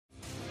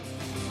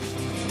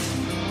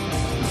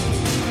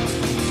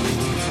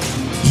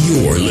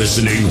You're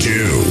listening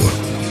to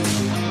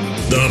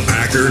the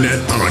Packernet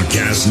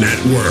Podcast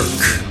Network.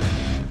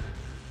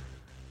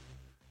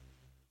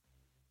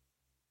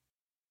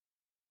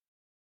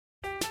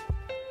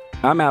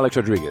 I'm Alex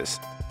Rodriguez.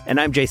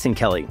 And I'm Jason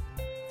Kelly.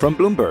 From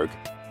Bloomberg,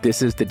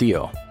 this is The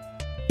Deal.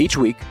 Each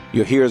week,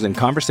 you'll hear us in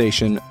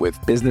conversation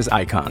with business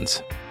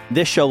icons.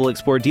 This show will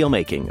explore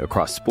deal-making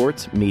across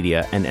sports,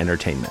 media, and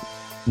entertainment.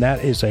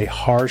 That is a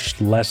harsh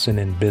lesson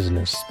in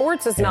business.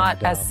 Sports is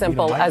not as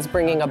simple as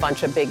bringing a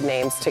bunch of big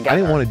names together. I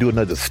didn't want to do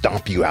another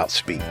stomp you out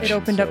speech. It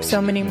opened up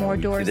so many more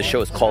doors. The show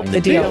is called The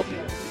Deal.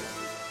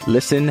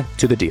 Listen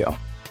to The Deal.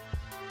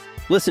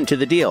 Listen to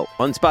The Deal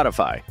on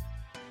Spotify.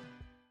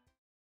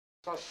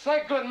 So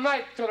say good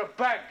night to the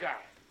bad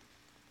guy.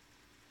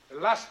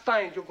 The last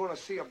time you're going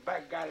to see a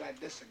bad guy like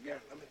this again,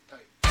 let me tell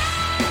you.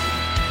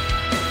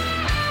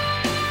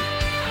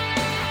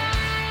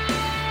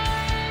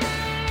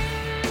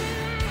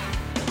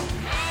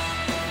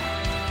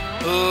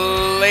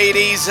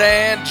 Ladies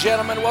and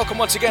gentlemen, welcome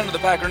once again to the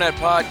Packernet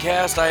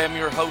Podcast. I am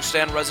your host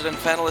and resident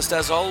panelist,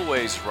 as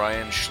always,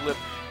 Ryan Schlip.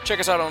 Check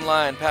us out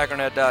online,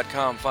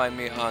 packernet.com. Find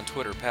me on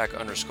Twitter,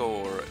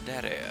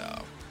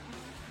 pack_daddy.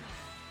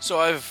 So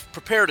I've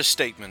prepared a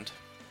statement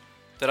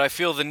that I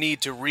feel the need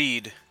to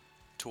read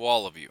to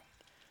all of you.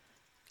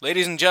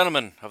 Ladies and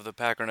gentlemen of the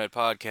Packernet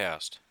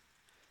Podcast,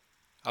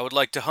 I would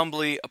like to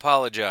humbly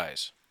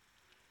apologize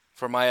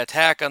for my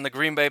attack on the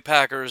Green Bay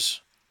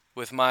Packers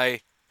with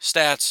my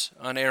stats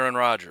on Aaron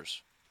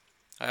Rodgers.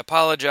 I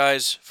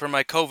apologize for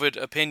my COVID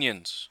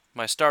opinions,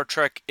 my Star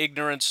Trek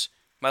ignorance,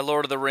 my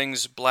Lord of the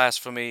Rings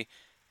blasphemy,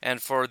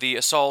 and for the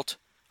assault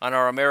on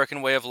our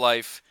American way of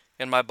life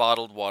in my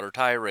bottled water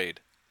tirade.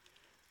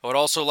 I would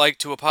also like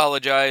to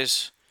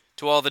apologize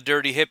to all the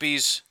dirty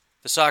hippies,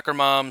 the soccer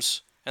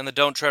moms, and the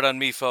Don't Tread on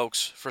Me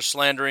folks for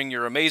slandering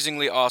your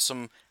amazingly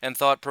awesome and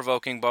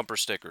thought-provoking bumper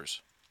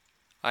stickers.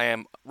 I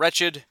am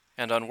wretched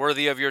and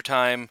unworthy of your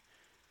time.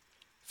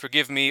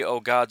 Forgive me,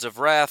 O gods of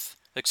wrath.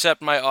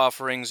 Accept my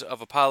offerings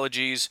of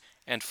apologies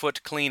and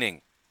foot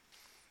cleaning.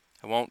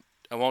 I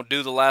won't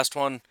do the last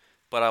one,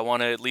 but I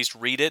want to at least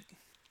read it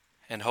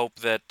and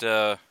hope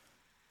that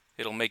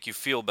it'll make you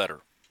feel better.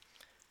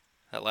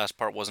 That last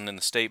part wasn't in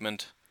the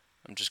statement.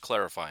 I'm just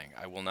clarifying.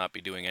 I will not be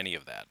doing any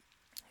of that.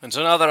 And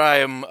so now that I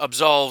am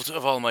absolved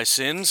of all my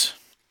sins,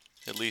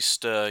 at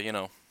least,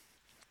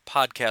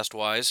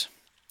 podcast-wise,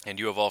 and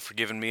you have all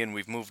forgiven me and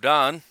we've moved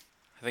on,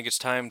 I think it's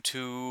time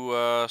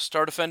to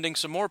start offending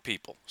some more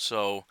people.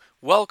 So,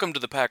 welcome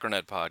to the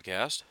Packernet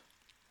Podcast.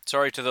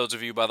 Sorry to those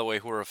of you, by the way,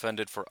 who are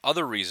offended for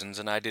other reasons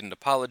and I didn't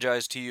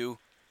apologize to you.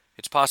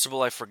 It's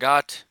possible I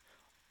forgot,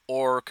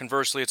 or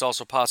conversely, it's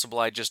also possible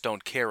I just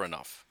don't care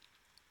enough.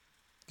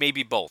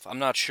 Maybe both. I'm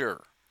not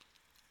sure.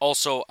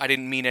 Also, I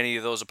didn't mean any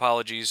of those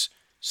apologies,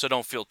 so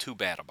don't feel too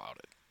bad about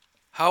it.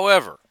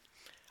 However,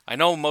 I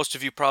know most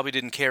of you probably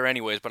didn't care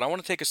anyways, but I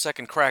want to take a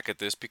second crack at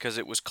this because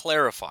it was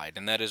clarified,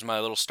 and that is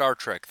my little Star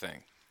Trek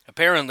thing.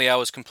 Apparently, I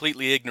was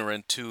completely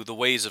ignorant to the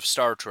ways of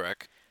Star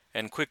Trek,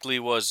 and quickly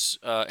was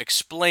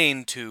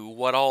explained to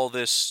what all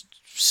this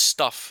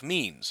stuff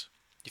means.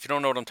 If you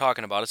don't know what I'm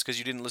talking about, it's because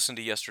you didn't listen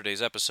to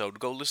yesterday's episode.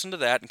 Go listen to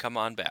that and come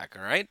on back,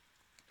 alright?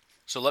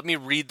 So let me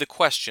read the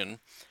question,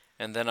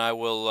 and then I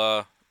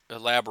will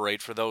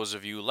elaborate for those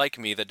of you like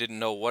me that didn't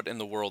know what in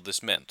the world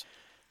this meant.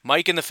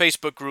 Mike in the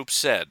Facebook group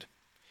said,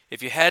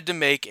 if you had to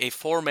make a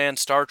 4-man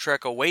Star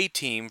Trek away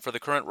team for the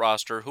current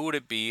roster, who would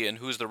it be and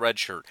who's the red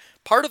shirt?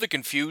 Part of the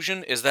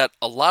confusion is that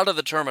a lot of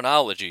the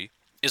terminology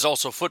is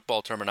also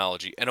football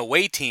terminology. An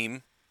away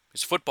team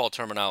is football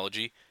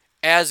terminology,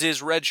 as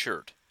is red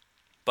shirt.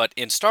 But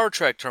in Star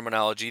Trek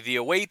terminology, the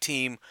away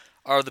team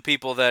are the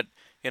people that,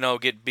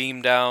 get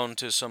beamed down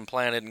to some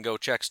planet and go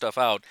check stuff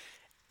out.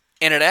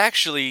 And it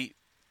actually,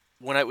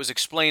 when it was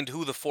explained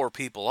who the 4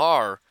 people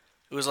are,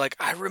 it was like,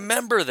 I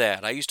remember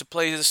that. I used to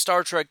play the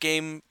Star Trek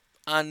game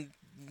on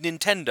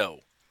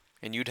Nintendo.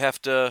 And you'd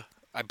have to,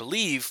 I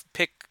believe,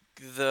 pick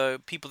the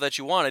people that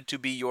you wanted to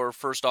be your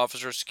first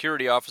officer,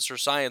 security officer,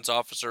 science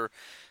officer,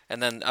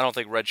 and then I don't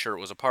think Red Shirt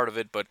was a part of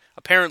it, but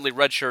apparently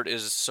Red Shirt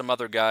is some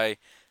other guy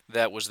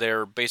that was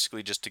there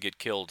basically just to get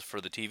killed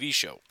for the TV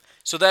show.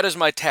 So that is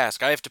my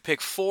task. I have to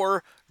pick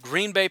 4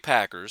 Green Bay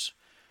Packers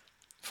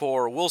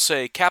for, we'll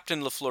say,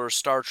 Captain LaFleur's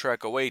Star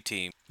Trek away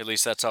team. At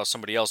least that's how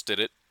somebody else did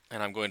it,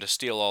 and I'm going to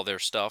steal all their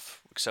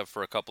stuff, except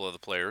for a couple of the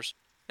players.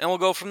 And we'll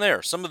go from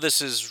there. Some of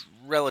this is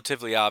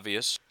relatively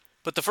obvious,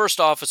 but the first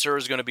officer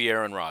is going to be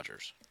Aaron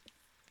Rodgers.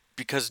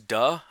 Because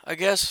duh, I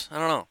guess? I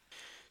don't know.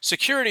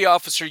 Security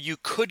officer, you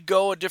could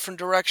go a different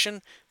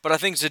direction, but I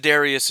think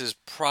Za'Darius is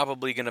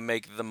probably going to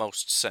make the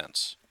most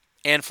sense.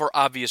 And for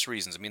obvious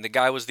reasons. I mean, the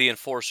guy was the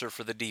enforcer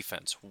for the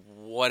defense.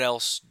 What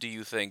else do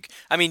you think?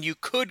 I mean, you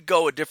could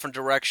go a different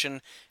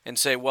direction and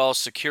say, well,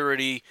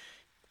 security,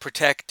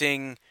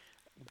 protecting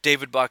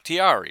David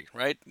Bakhtiari,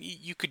 right?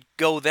 You could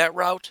go that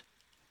route,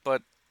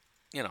 but,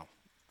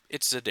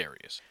 it's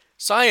Za'Darius.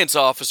 Science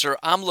officer,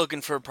 I'm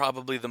looking for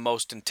probably the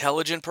most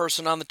intelligent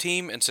person on the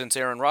team, and since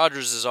Aaron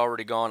Rodgers is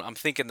already gone, I'm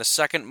thinking the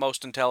second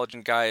most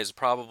intelligent guy is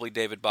probably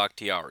David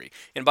Bakhtiari.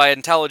 And by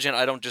intelligent,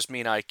 I don't just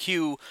mean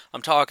IQ,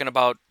 I'm talking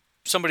about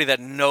somebody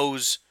that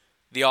knows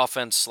the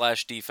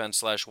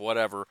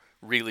offense/defense/whatever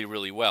really,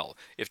 really well.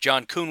 If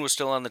John Kuhn was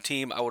still on the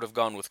team, I would have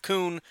gone with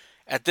Kuhn.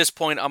 At this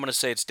point, I'm going to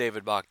say it's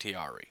David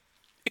Bakhtiari.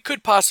 It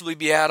could possibly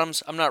be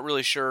Adams, I'm not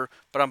really sure,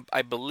 but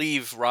I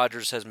believe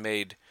Rodgers has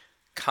made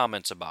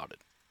comments about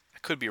it.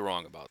 Could be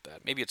wrong about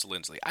that. Maybe it's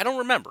Lindsley. I don't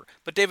remember,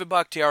 but David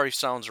Bakhtiari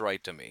sounds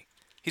right to me.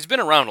 He's been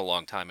around a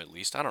long time at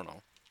least. I don't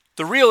know.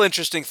 The real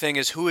interesting thing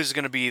is who is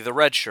going to be the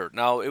red shirt.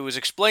 Now, it was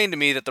explained to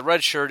me that the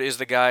red shirt is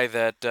the guy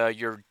that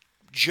you're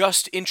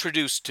just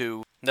introduced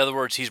to. In other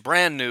words, he's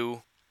brand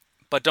new,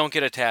 but don't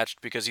get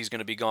attached because he's going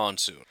to be gone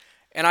soon.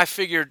 And I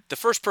figured the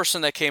first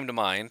person that came to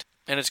mind,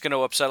 and it's going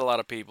to upset a lot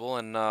of people,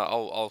 and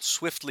I'll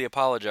swiftly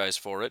apologize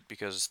for it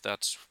because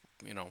that's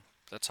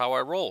how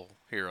I roll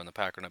here on the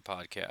Packernet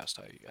Podcast.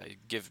 I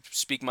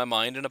speak my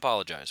mind and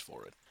apologize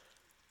for it.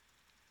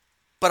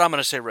 But I'm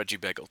going to say Reggie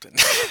Begelton.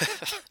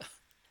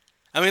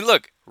 I mean,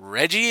 look,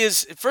 Reggie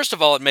is, first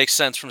of all, it makes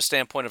sense from a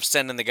standpoint of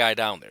sending the guy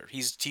down there.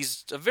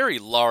 He's a very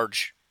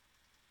large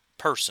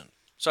person.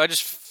 So I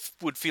just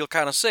would feel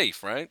kind of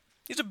safe, right?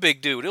 He's a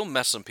big dude. He'll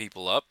mess some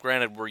people up.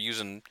 Granted, we're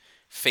using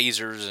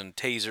phasers and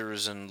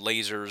tasers and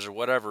lasers or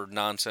whatever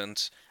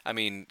nonsense. I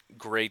mean,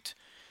 great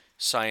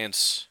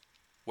science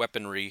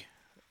weaponry.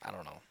 I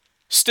don't know.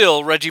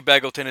 Still, Reggie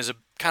Begelton is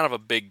kind of a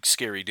big,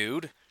 scary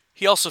dude.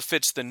 He also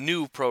fits the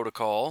new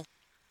protocol,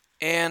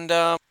 and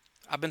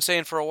I've been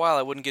saying for a while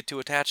I wouldn't get too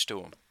attached to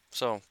him.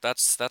 So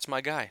that's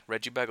my guy,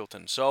 Reggie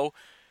Begelton. So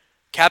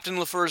Captain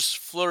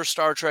LaFleur's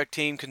Star Trek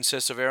team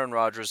consists of Aaron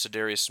Rodgers,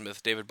 Za'Darius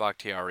Smith, David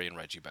Bakhtiari, and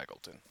Reggie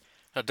Begelton.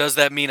 Now, does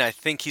that mean I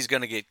think he's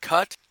going to get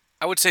cut?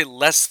 I would say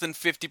less than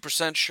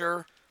 50%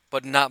 sure,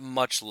 but not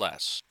much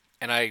less.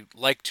 And I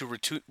like to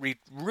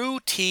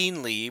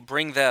routinely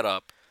bring that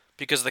up,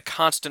 because the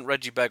constant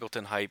Reggie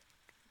Begelton hype,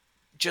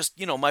 just,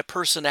 my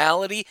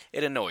personality,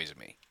 it annoys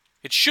me.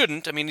 It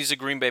shouldn't. I mean, he's a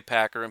Green Bay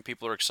Packer, and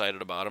people are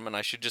excited about him, and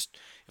I should just,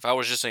 if I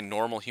was just a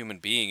normal human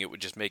being, it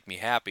would just make me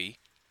happy.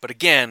 But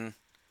again,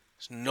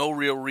 there's no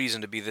real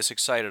reason to be this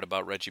excited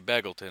about Reggie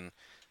Begelton,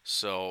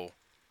 so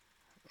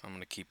I'm going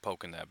to keep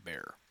poking that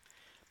bear.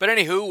 But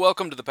anywho,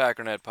 welcome to the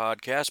Packernet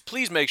Podcast.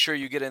 Please make sure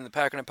you get in the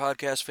Packernet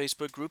Podcast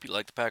Facebook group. You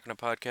like the Packernet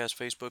Podcast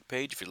Facebook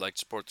page. If you'd like to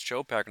support the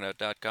show,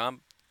 packernet.com.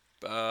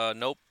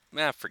 Nope.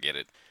 Forget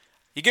it.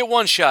 You get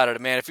one shot at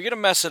it, man. If you're going to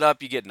mess it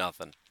up, you get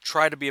nothing.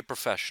 Try to be a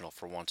professional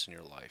for once in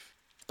your life.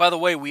 By the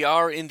way, we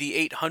are in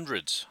the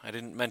 800s. I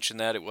didn't mention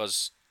that. It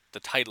was the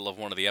title of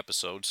one of the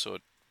episodes, so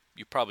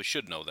you probably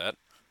should know that.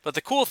 But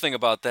the cool thing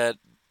about that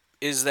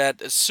is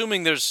that,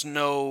 assuming there's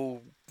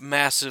no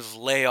massive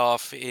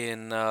layoff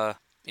in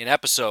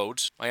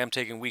episodes, I am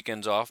taking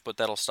weekends off, but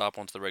that'll stop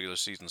once the regular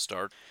season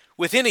starts.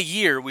 Within a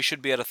year, we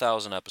should be at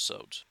 1,000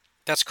 episodes.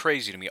 That's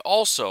crazy to me.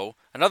 Also,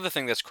 another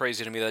thing that's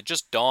crazy to me that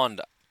just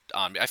dawned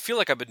on me, I feel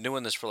like I've been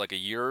doing this for like a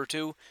year or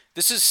two.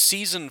 This is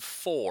season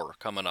 4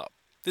 coming up.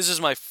 This is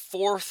my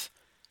 4th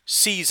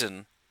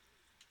season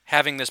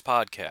having this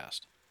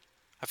podcast.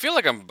 I feel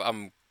like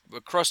I'm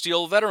a crusty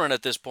old veteran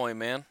at this point,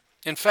 man.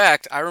 In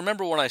fact, I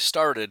remember when I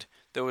started,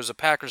 there was a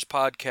Packers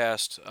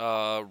podcast,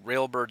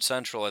 Railbird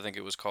Central, I think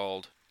it was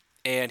called.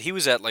 And he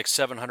was at like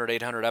 700,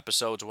 800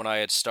 episodes when I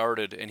had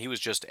started, and he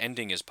was just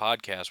ending his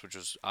podcast, which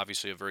was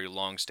obviously a very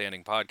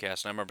long-standing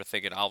podcast. And I remember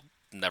thinking, I'm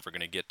never going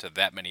to get to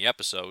that many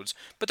episodes.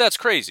 But that's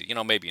crazy.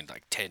 Maybe in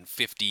like 10,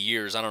 50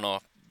 years. I don't know. I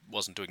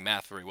wasn't doing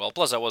math very well.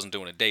 Plus, I wasn't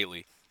doing it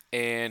daily.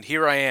 And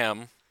here I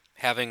am,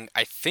 having,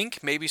 I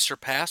think, maybe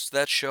surpassed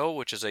that show,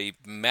 which is a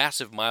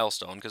massive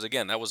milestone. Because,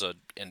 again, that was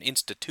an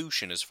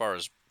institution as far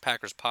as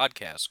Packers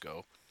podcasts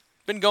go.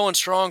 Been going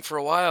strong for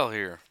a while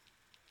here.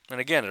 And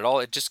again,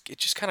 it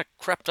just kind of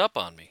crept up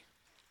on me.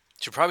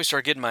 Should probably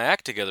start getting my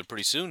act together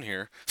pretty soon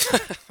here.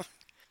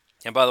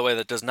 And by the way,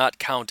 that does not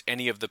count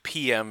any of the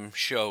PM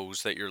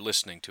shows that you're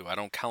listening to. I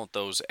don't count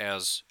those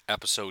as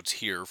episodes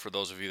here, for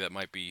those of you that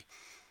might be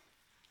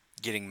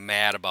getting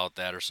mad about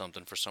that or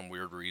something for some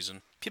weird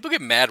reason. People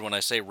get mad when I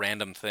say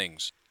random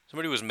things.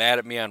 Somebody was mad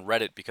at me on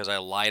Reddit because I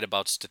lied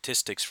about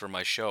statistics for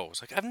my show.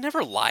 It's like, I've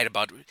never lied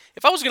about...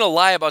 If I was going to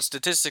lie about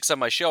statistics on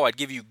my show, I'd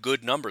give you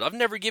good numbers. I've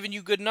never given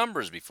you good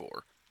numbers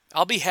before.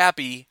 I'll be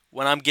happy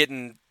when I'm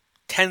getting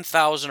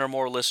 10,000 or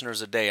more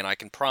listeners a day, and I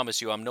can promise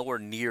you I'm nowhere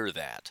near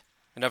that.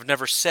 And I've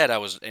never said I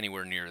was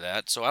anywhere near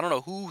that, so I don't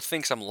know who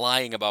thinks I'm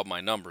lying about my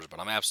numbers, but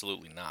I'm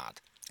absolutely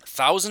not.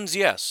 Thousands,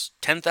 yes.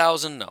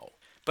 10,000, no.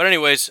 But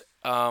anyways,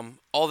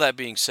 all that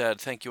being said,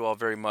 thank you all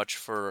very much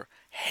for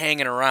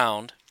hanging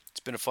around. It's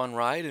been a fun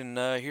ride, and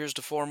here's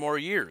to 4 more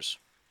years.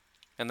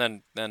 And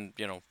then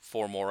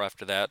 4 more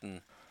after that,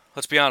 and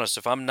let's be honest,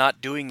 if I'm not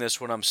doing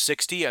this when I'm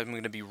 60, I'm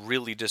going to be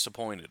really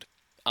disappointed.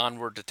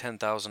 Onward to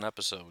 10,000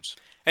 episodes.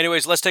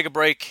 Anyways, let's take a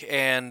break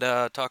and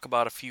talk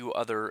about a few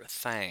other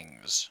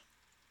things.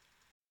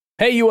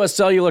 Hey, U.S.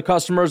 Cellular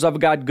customers, I've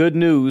got good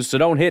news, so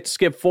don't hit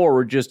skip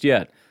forward just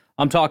yet.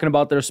 I'm talking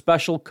about their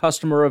special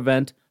customer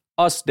event,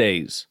 Us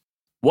Days.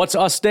 What's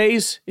Us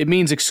Days? It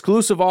means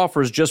exclusive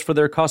offers just for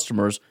their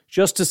customers,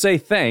 just to say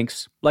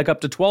thanks, like up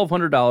to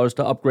 $1,200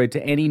 to upgrade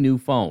to any new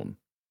phone.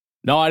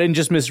 No, I didn't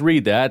just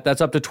misread that.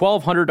 That's up to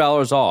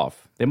 $1,200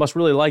 off. They must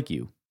really like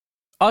you.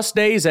 Us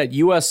Days at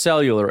US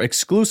Cellular.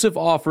 Exclusive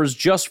offers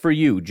just for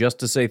you, just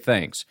to say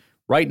thanks.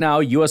 Right now,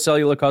 US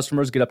Cellular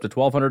customers get up to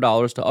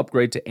 $1,200 to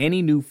upgrade to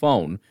any new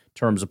phone.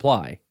 Terms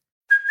apply.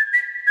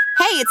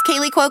 Hey, it's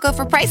Kaylee Cuoco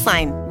for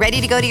Priceline.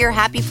 Ready to go to your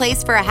happy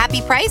place for a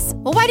happy price?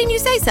 Well, why didn't you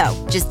say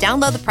so? Just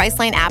download the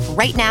Priceline app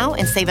right now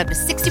and save up to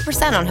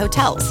 60% on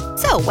hotels.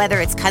 So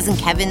whether it's Cousin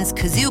Kevin's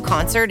Kazoo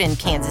Concert in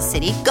Kansas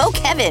City, go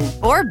Kevin,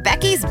 or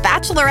Becky's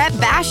Bachelorette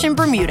Bash in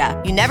Bermuda,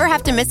 you never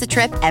have to miss a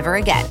trip ever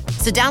again.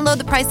 So download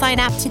the Priceline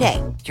app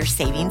today. Your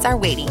savings are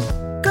waiting.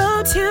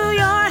 Go to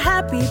your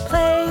happy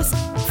place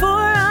for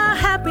a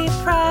happy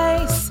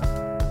price.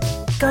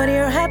 Go to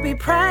your happy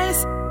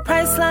price,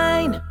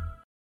 Priceline.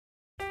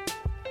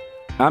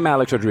 I'm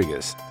Alex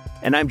Rodriguez.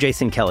 And I'm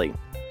Jason Kelly.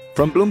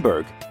 From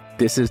Bloomberg,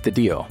 this is The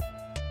Deal.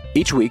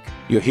 Each week,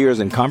 you'll hear us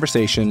in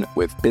conversation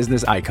with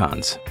business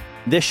icons.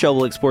 This show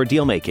will explore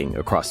deal-making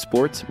across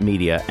sports,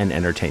 media, and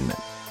entertainment.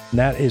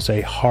 That is a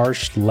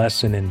harsh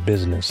lesson in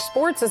business.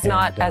 Sports is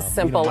not as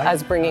simple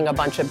as bringing a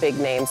bunch of big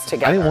names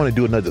together. I didn't want to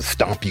do another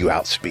stomp you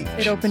out speech.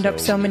 It opened up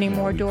so many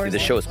more doors. The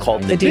show is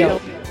called The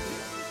Deal.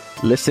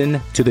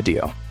 Listen to The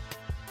Deal.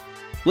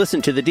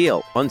 Listen to The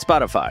Deal on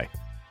Spotify.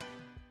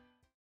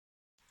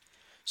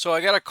 So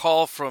I got a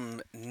call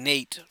from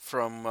Nate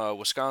from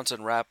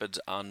Wisconsin Rapids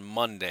on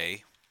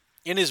Monday.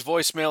 In his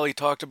voicemail, he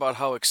talked about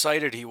how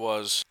excited he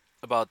was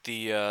about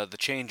the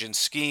change in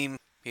scheme.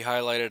 He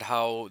highlighted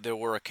how there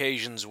were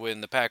occasions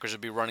when the Packers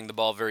would be running the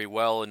ball very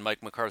well and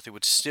Mike McCarthy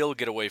would still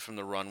get away from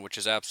the run, which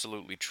is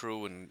absolutely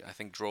true and I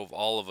think drove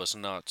all of us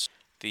nuts.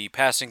 The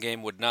passing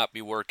game would not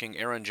be working.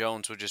 Aaron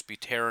Jones would just be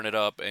tearing it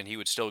up, and he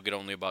would still get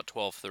only about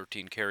 12,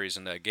 13 carries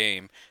in that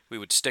game. We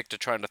would stick to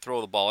trying to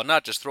throw the ball, and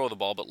not just throw the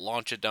ball, but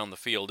launch it down the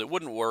field. It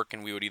wouldn't work,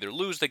 and we would either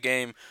lose the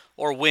game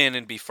or win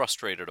and be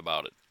frustrated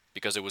about it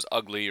because it was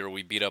ugly or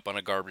we beat up on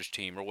a garbage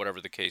team or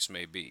whatever the case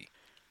may be.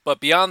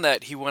 But beyond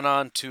that, he went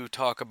on to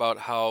talk about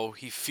how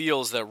he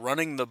feels that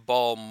running the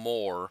ball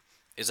more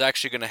is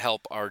actually going to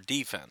help our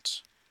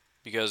defense.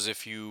 Because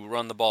if you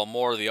run the ball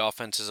more, the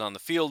offense is on the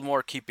field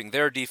more, keeping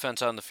their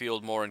defense on the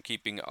field more and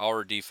keeping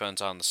our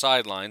defense on the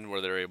sideline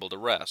where they're able to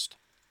rest.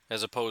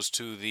 As opposed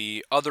to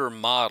the other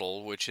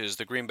model, which is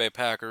the Green Bay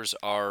Packers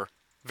are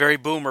very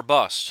boom or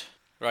bust,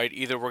 right?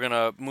 Either we're going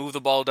to move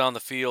the ball down the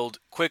field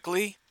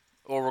quickly,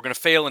 or we're going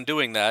to fail in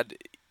doing that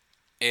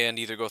and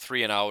either go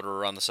 3 and out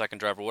or on the second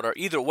drive or whatever.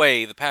 Either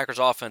way, the Packers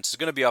offense is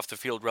going to be off the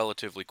field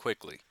relatively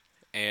quickly.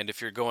 And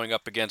if you're going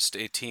up against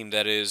a team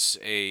that is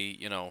a,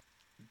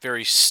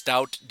 very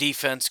stout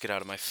defense, get out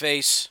of my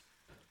face,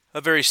 a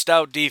very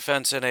stout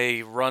defense and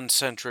a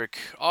run-centric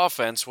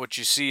offense, what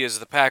you see is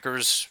the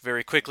Packers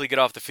very quickly get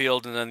off the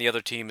field and then the other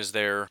team is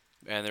there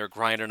and they're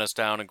grinding us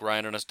down and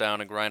grinding us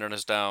down and grinding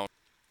us down.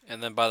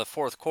 And then by the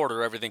fourth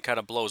quarter, everything kind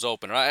of blows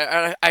open.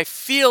 I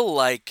feel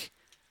like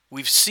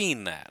we've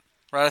seen that,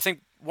 right? I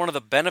think one of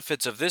the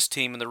benefits of this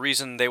team and the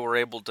reason they were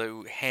able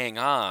to hang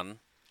on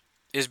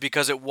is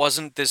because it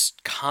wasn't this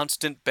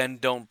constant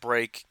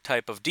bend-don't-break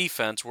type of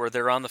defense where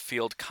they're on the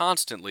field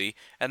constantly.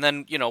 And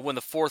then, when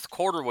the fourth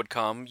quarter would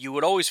come, you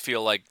would always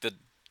feel like the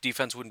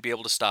defense wouldn't be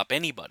able to stop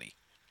anybody.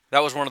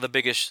 That was one of the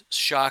biggest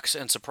shocks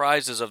and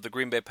surprises of the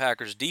Green Bay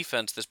Packers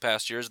defense this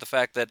past year is the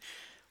fact that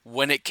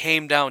when it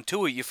came down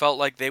to it, you felt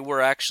like they were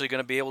actually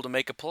going to be able to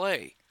make a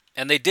play.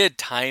 And they did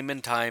time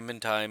and time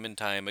and time and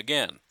time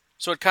again.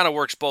 So it kind of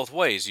works both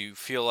ways. You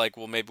feel like,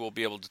 well, maybe we'll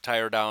be able to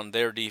tire down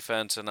their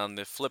defense, and on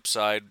the flip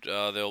side,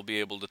 they won't be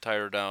able to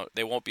tire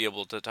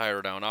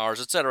down ours,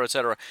 etc.,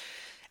 etc.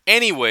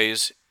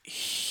 Anyways,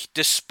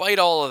 despite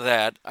all of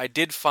that, I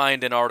did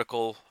find an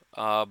article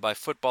by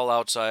Football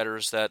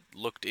Outsiders that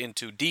looked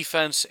into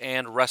defense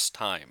and rest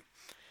time.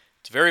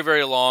 It's very,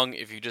 very long.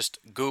 If you just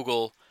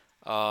Google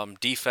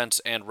defense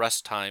and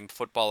rest time,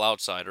 Football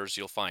Outsiders,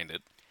 you'll find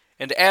it.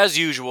 And as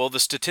usual, the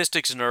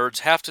statistics nerds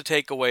have to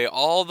take away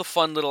all the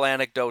fun little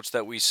anecdotes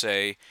that we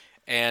say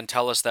and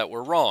tell us that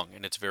we're wrong,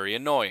 and it's very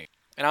annoying.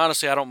 And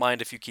honestly, I don't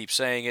mind if you keep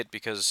saying it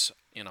because,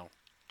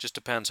 just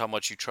depends how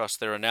much you trust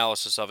their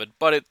analysis of it,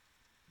 but it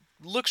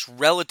looks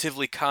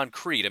relatively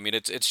concrete. I mean,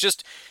 it's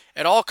just,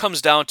 it all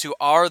comes down to,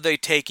 are they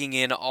taking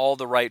in all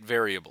the right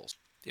variables?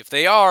 If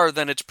they are,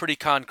 then it's pretty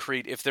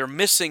concrete. If they're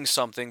missing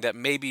something that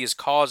maybe is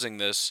causing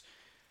this,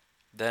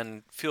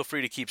 then feel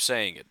free to keep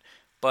saying it.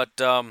 But,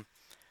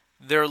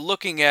 they're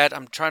looking at,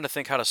 I'm trying to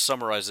think how to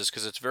summarize this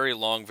because it's very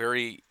long,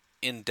 very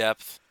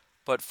in-depth.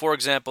 But for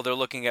example, they're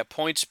looking at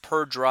points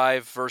per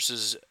drive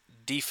versus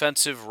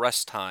defensive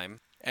rest time.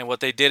 And what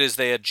they did is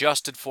they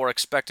adjusted for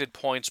expected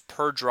points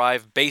per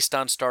drive based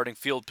on starting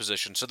field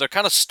position. So they're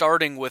kind of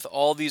starting with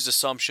all these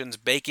assumptions,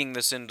 baking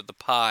this into the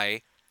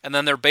pie. And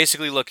then they're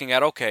basically looking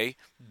at, okay,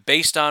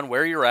 based on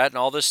where you're at and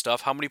all this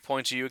stuff, how many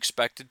points are you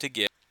expected to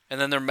get? and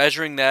then they're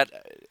measuring that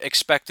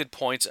expected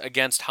points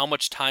against how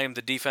much time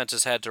the defense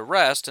has had to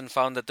rest and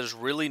found that there's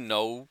really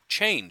no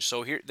change.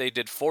 So here they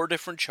did 4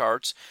 different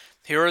charts.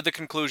 Here are the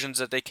conclusions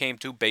that they came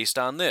to based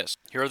on this.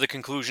 Here are the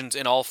conclusions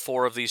in all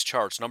 4 of these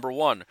charts. Number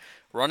 1,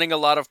 running a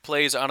lot of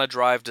plays on a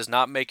drive does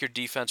not make your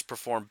defense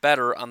perform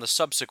better on the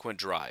subsequent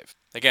drive.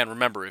 Again,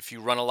 remember, if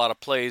you run a lot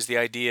of plays, the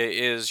idea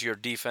is your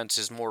defense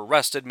is more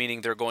rested,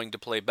 meaning they're going to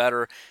play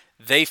better.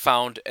 They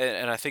found,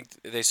 and I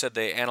think they said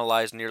they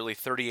analyzed nearly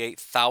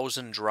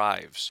 38,000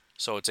 drives.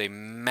 So it's a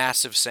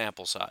massive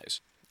sample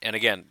size. And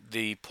again,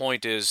 the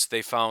point is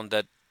they found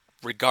that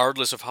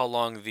regardless of how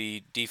long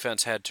the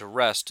defense had to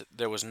rest,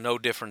 there was no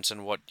difference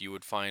in what you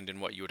would find and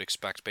what you would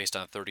expect based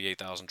on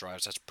 38,000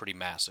 drives. That's pretty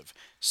massive.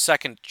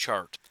 Second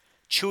chart.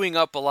 Chewing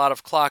up a lot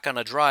of clock on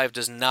a drive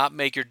does not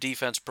make your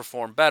defense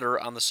perform better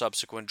on the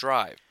subsequent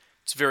drive.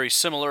 It's very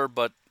similar,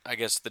 but I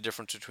guess the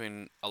difference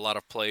between a lot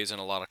of plays and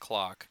a lot of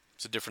clock.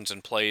 It's a difference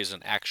in plays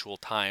and actual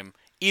time.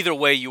 Either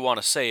way you want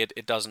to say it,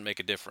 it doesn't make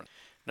a difference.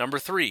 Number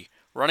 3,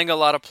 running a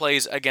lot of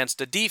plays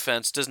against a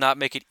defense does not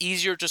make it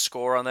easier to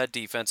score on that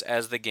defense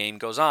as the game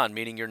goes on,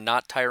 meaning you're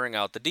not tiring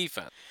out the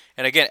defense.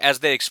 And again, as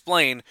they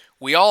explain,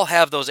 we all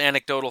have those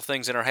anecdotal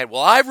things in our head.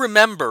 Well, I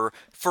remember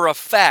for a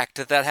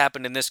fact that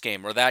happened in this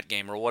game or that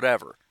game or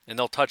whatever. And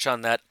they'll touch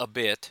on that a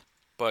bit.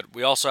 But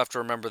we also have to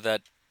remember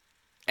that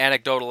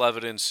anecdotal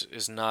evidence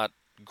is not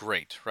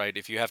great, right?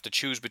 If you have to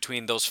choose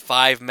between those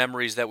 5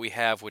 memories that we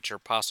have, which are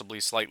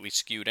possibly slightly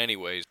skewed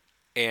anyways,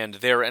 and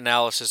their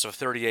analysis of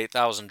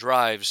 38,000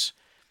 drives,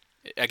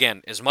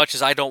 again, as much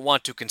as I don't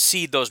want to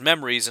concede those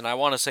memories and I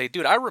want to say,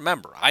 dude, I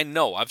remember, I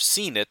know, I've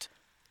seen it,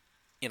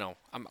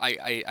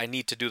 I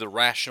need to do the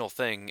rational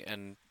thing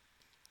and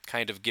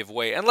kind of give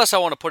way, unless I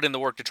want to put in the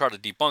work to try to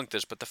debunk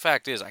this, but the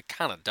fact is I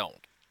kind of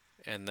don't.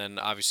 And then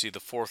obviously the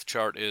 4th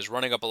chart is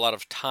running up a lot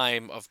of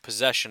time of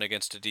possession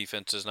against a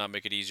defense does not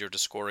make it easier to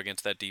score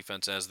against that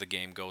defense as the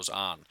game goes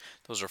on.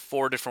 Those are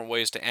 4 different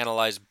ways to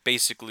analyze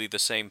basically the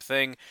same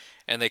thing,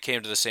 and they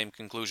came to the same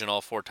conclusion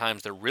all 4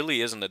 times. There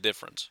really isn't a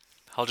difference.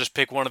 I'll just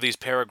pick one of these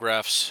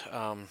paragraphs.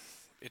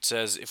 It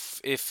says,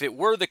 if it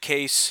were the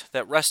case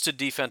that rested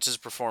defenses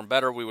perform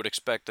better, we would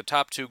expect the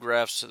top 2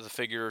 graphs of the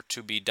figure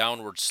to be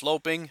downward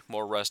sloping,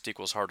 more rest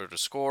equals harder to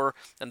score,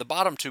 and the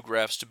bottom 2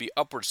 graphs to be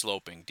upward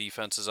sloping,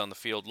 defenses on the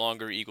field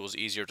longer equals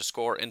easier to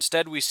score.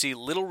 Instead, we see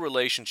little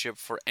relationship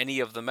for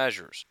any of the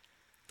measures.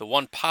 The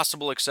one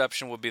possible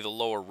exception would be the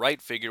lower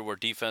right figure, where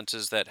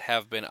defenses that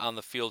have been on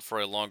the field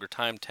for a longer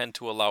time tend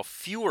to allow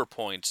fewer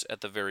points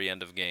at the very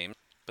end of games.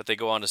 But they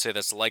go on to say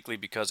that's likely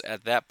because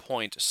at that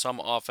point,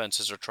 some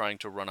offenses are trying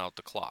to run out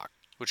the clock,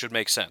 which would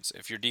make sense.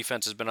 If your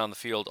defense has been on the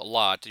field a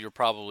lot, you're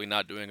probably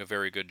not doing a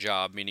very good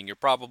job, meaning you're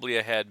probably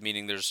ahead,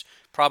 meaning there's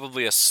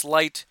probably a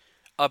slight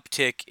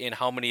uptick in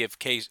how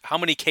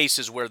many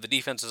cases where the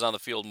defense is on the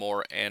field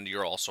more and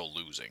you're also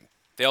losing.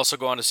 They also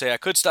go on to say, I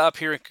could stop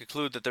here and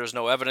conclude that there's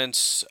no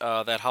evidence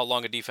that how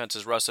long a defense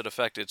is rested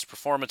affected its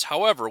performance.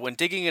 However, when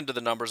digging into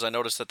the numbers, I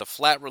noticed that the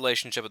flat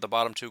relationship at the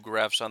bottom 2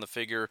 graphs on the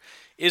figure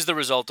is the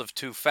result of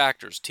 2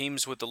 factors,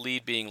 teams with the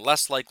lead being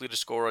less likely to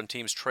score and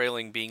teams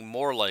trailing being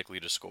more likely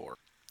to score.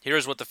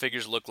 Here's what the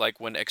figures look like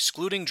when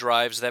excluding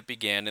drives that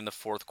began in the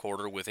 4th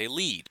quarter with a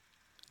lead.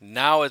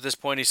 Now at this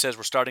point, he says,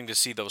 we're starting to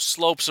see those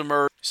slopes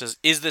emerge. He says,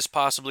 is this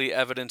possibly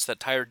evidence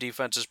that tired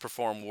defenses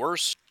perform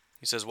worse?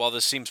 He says, while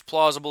this seems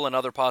plausible,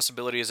 another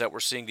possibility is that we're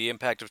seeing the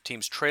impact of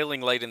teams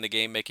trailing late in the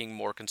game making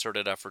more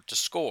concerted effort to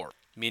score,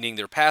 meaning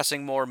they're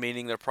passing more,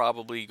 meaning they're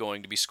probably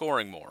going to be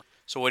scoring more.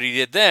 So what he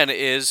did then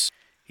is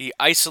he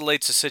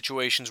isolates the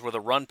situations where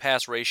the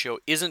run-pass ratio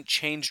isn't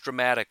changed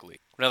dramatically.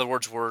 In other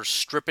words, we're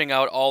stripping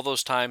out all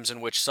those times in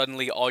which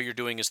suddenly all you're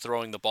doing is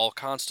throwing the ball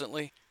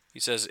constantly.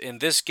 He says, in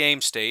this game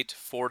state,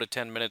 4 to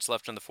 10 minutes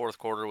left in the 4th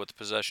quarter with the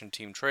possession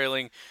team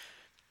trailing,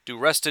 do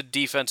rested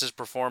defenses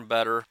perform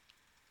better?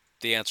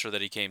 The answer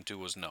that he came to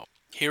was no.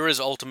 Here is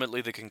ultimately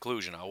the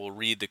conclusion. I will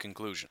read the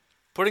conclusion.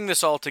 Putting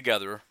this all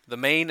together, the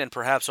main and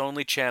perhaps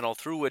only channel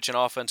through which an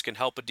offense can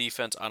help a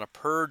defense on a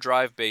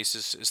per-drive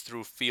basis is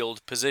through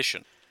field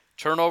position.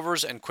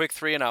 Turnovers and quick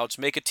 3-and-outs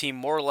make a team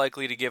more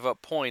likely to give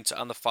up points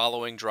on the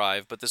following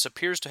drive, but this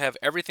appears to have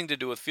everything to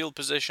do with field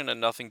position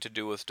and nothing to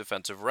do with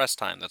defensive rest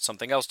time. That's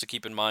something else to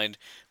keep in mind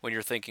when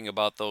you're thinking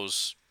about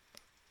those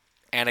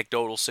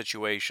anecdotal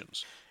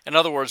situations. In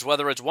other words,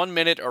 whether it's 1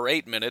 minute or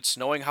 8 minutes,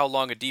 knowing how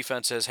long a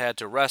defense has had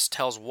to rest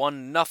tells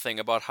one nothing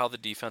about how the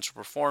defense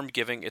will perform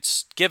given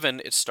its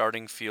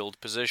starting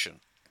field position.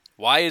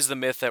 Why is the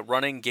myth that a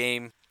running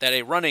game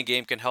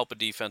can help a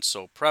defense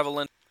so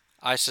prevalent?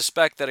 I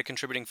suspect that a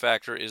contributing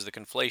factor is the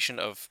conflation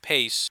of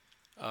pace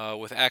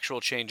with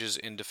actual changes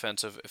in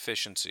defensive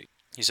efficiency.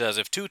 He says,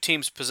 if 2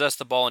 teams possess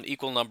the ball an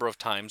equal number of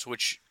times,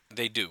 which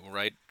they do,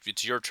 right?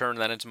 It's your turn,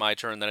 then it's my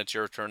turn, then it's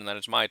your turn, then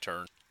it's my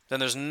turn. Then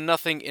there's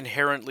nothing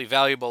inherently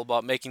valuable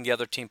about making the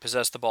other team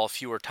possess the ball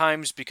fewer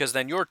times, because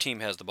then your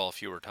team has the ball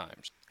fewer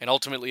times. And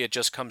ultimately it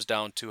just comes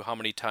down to how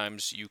many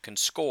times you can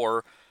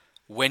score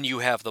when you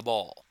have the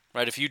ball.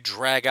 Right? If you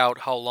drag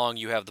out how long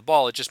you have the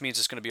ball, it just means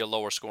it's going to be a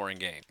lower scoring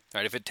game.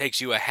 Right? If it takes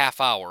you a half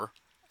hour,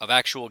 of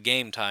actual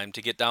game time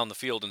to get down the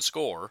field and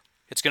score,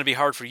 it's going to be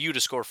hard for you to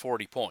score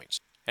 40 points.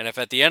 And if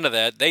at the end of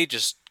that they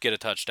just get a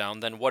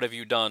touchdown, then what have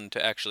you done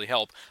to actually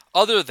help?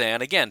 Other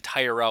than, again,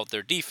 tire out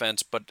their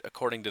defense, but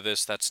according to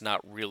this, that's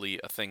not really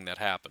a thing that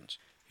happens.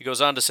 He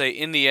goes on to say,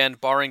 in the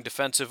end, barring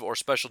defensive or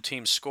special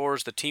team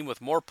scores, the team with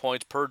more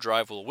points per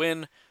drive will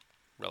win.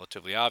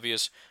 Relatively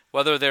obvious,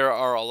 whether there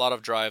are a lot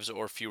of drives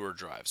or fewer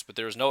drives. But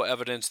there is no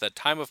evidence that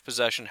time of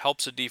possession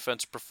helps a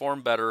defense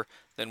perform better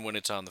than when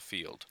it's on the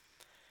field.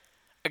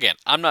 Again,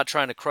 I'm not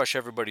trying to crush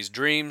everybody's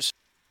dreams.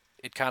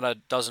 It kind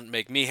of doesn't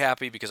make me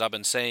happy because I've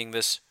been saying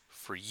this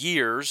for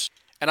years.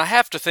 And I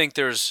have to think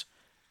there's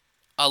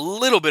a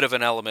little bit of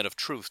an element of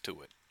truth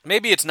to it.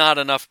 Maybe it's not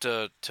enough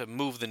to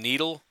move the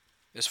needle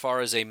as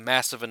far as a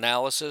massive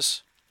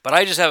analysis. But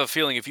I just have a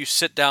feeling if you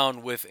sit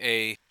down with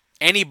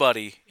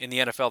anybody in the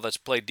NFL that's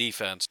played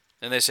defense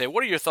and they say,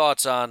 what are your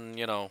thoughts on,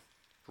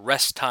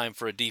 rest time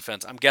for a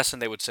defense? I'm guessing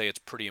they would say it's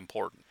pretty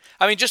important.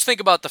 I mean, just think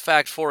about the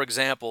fact, for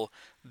example,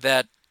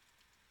 that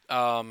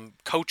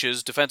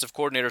coaches, defensive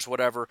coordinators,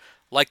 whatever,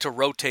 like to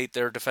rotate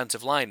their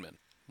defensive linemen.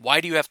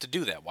 Why do you have to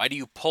do that? Why do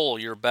you pull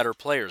your better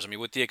players? I mean,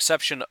 with the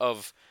exception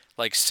of,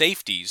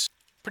 safeties,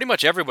 pretty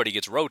much everybody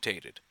gets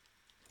rotated.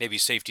 Maybe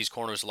safeties,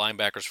 corners,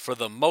 linebackers for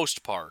the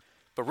most part.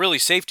 But really,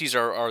 safeties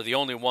are the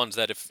only ones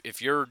that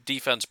if your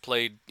defense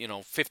played,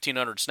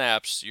 1,500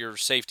 snaps, your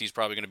safety's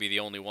probably going to be the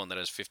only one that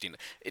has 15.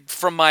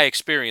 From my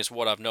experience,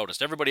 what I've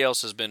noticed, everybody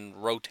else has been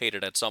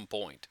rotated at some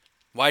point.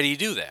 Why do you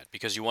do that?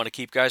 Because you want to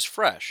keep guys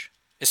fresh,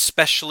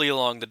 especially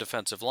along the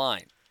defensive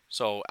line.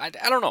 So, I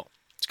don't know.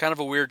 It's kind of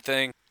a weird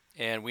thing,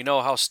 and we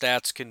know how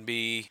stats can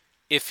be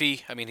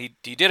iffy. I mean,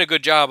 he did a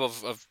good job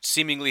of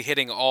seemingly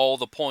hitting all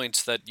the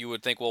points that you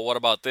would think, well, what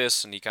about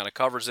this? And he kind of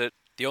covers it.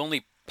 The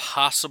only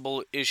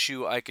possible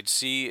issue I could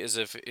see is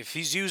if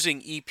he's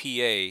using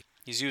EPA,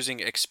 he's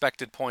using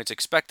expected points.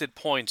 Expected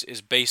points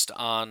is based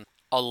on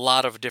a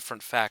lot of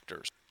different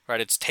factors, right?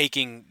 It's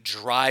taking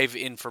drive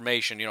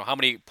information. How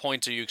many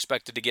points are you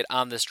expected to get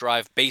on this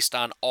drive based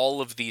on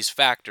all of these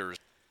factors?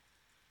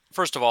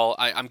 First of all,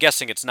 I'm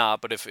guessing it's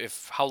not, but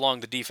if how long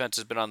the defense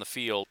has been on the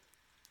field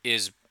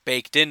is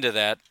baked into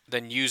that,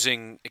 then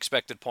using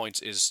expected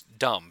points is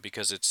dumb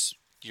because it's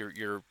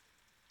your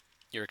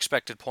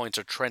expected points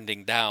are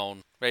trending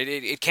down, right?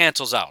 It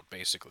cancels out,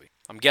 basically.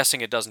 I'm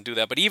guessing it doesn't do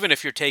that. But even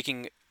if you're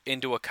taking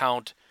into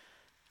account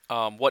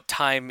what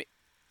time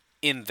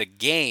in the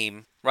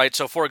game, right?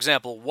 So, for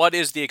example, what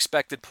is the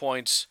expected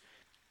points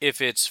if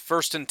it's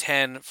 1st and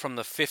 10 from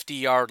the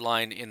 50-yard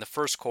line in the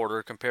first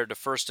quarter compared to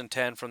 1st and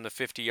 10 from the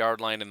 50-yard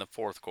line in the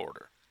fourth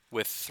quarter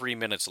with 3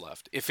 minutes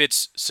left? If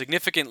it's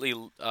significantly,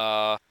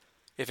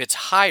 if it's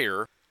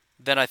higher,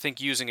 then I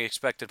think using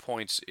expected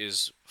points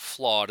is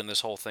flawed and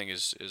this whole thing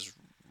is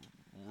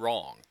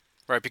wrong,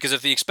 right? Because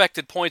if the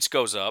expected points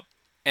goes up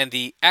and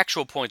the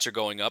actual points are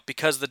going up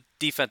because the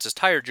defense is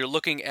tired, you're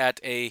looking at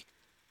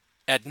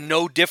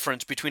no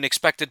difference between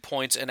expected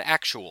points and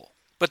actual.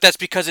 But that's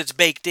because it's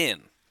baked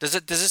in. Does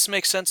this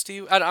make sense to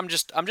you? I'm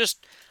just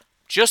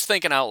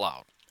thinking out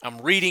loud.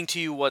 I'm reading to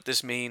you what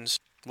this means,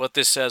 what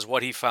this says,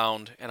 what he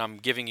found, and I'm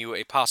giving you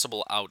a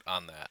possible out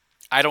on that.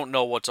 I don't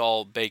know what's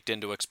all baked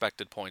into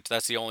expected points.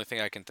 That's the only thing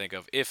I can think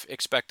of. If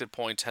expected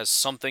points has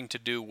something to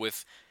do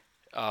with,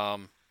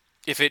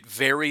 if it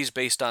varies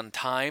based on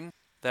time,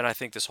 then I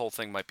think this whole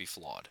thing might be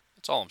flawed.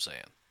 That's all I'm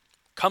saying.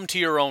 Come to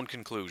your own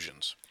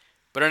conclusions.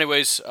 But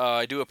anyways,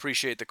 I do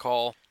appreciate the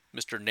call,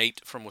 Mr.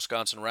 Nate from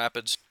Wisconsin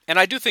Rapids. And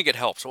I do think it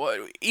helps.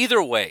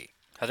 Either way,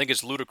 I think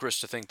it's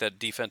ludicrous to think that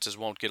defenses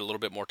won't get a little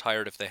bit more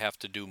tired if they have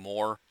to do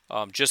more.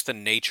 Just the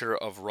nature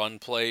of run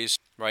plays,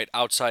 right?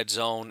 Outside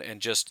zone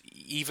and just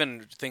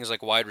even things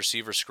like wide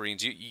receiver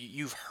screens.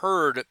 You've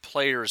heard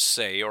players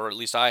say, or at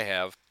least I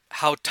have,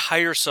 how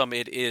tiresome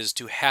it is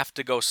to have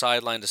to go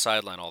sideline to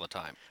sideline all the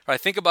time.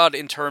 Right? Think about it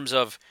in terms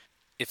of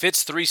if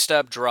it's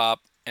 3-step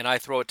drop and I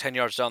throw it 10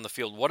 yards down the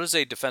field, what does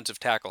a defensive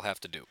tackle have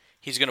to do?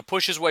 He's going to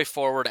push his way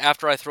forward.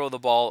 After I throw the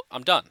ball,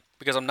 I'm done.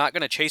 Because I'm not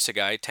going to chase a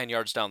guy 10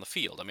 yards down the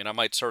field. I mean, I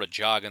might sort of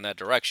jog in that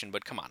direction,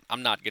 but come on,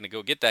 I'm not going to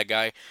go get that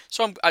guy.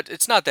 So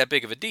it's not that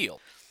big of a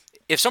deal.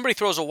 If somebody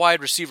throws a wide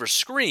receiver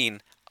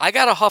screen, I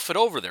got to huff it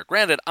over there.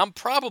 Granted, I'm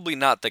probably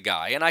not the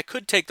guy, and I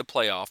could take the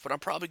play off, but I'm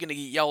probably going to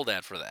get yelled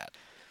at for that.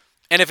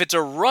 And if it's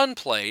a run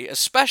play,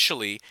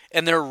 especially,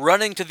 and they're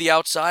running to the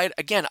outside,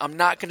 again, I'm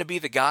not going to be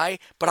the guy,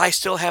 but I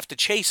still have to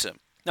chase him.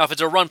 Now, if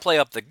it's a run play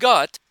up the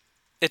gut,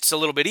 it's a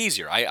little bit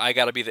easier. I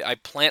got to be I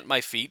plant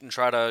my feet and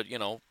try to,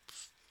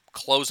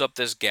 close up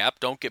this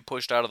gap, don't get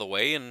pushed out of the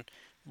way, and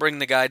bring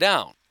the guy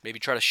down. Maybe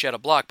try to shed a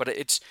block. But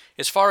it's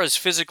as far as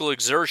physical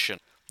exertion,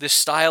 this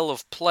style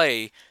of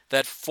play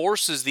that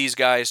forces these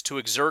guys to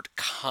exert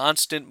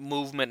constant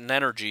movement and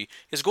energy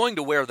is going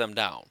to wear them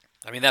down.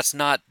 I mean, that's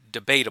not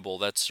debatable.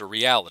 That's a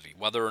reality.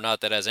 Whether or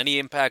not that has any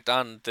impact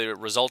on the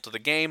result of the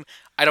game,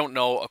 I don't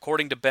know.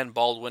 According to Ben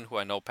Baldwin, who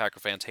I know Packer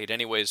fans hate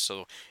anyways,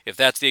 so if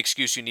that's the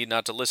excuse you need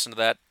not to listen to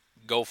that,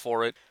 go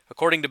for it.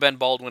 According to Ben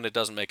Baldwin, it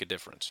doesn't make a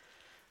difference.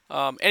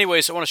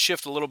 Anyways, I want to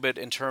shift a little bit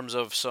in terms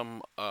of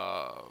some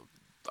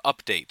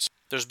updates.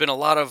 There's been a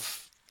lot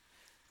of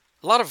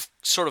a lot of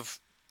sort of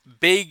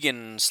big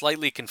and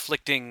slightly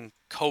conflicting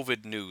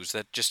COVID news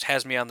that just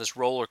has me on this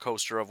roller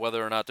coaster of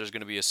whether or not there's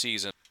going to be a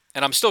season.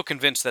 And I'm still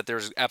convinced that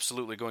there's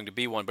absolutely going to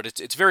be one, but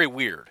it's very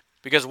weird.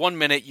 Because one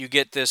minute you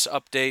get this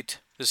update.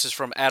 This is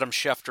from Adam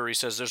Schefter. He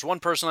says, there's one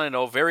person I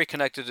know very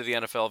connected to the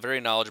NFL, very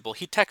knowledgeable.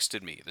 He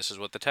texted me. This is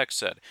what the text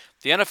said.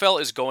 The NFL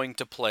is going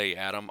to play,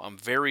 Adam. I'm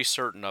very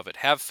certain of it.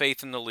 Have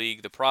faith in the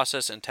league. The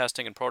process and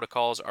testing and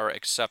protocols are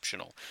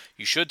exceptional.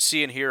 You should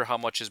see and hear how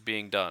much is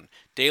being done.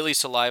 Daily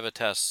saliva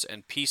tests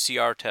and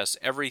PCR tests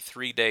every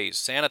 3 days.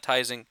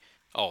 Sanitizing.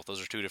 Oh,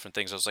 those are two different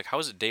things. I was like, how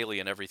is it daily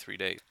and every 3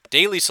 days?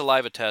 Daily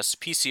saliva tests,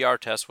 PCR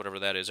tests, whatever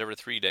that is, every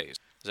 3 days.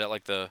 Is that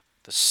like the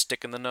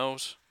stick in the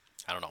nose?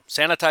 I don't know.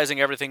 Sanitizing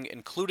everything,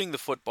 including the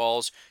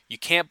footballs. You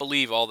can't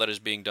believe all that is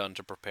being done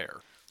to prepare.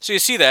 So you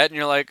see that, and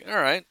you're like,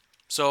 all right,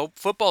 so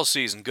football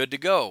season, good to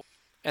go.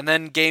 And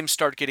then games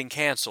start getting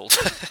canceled.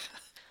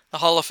 The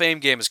Hall of Fame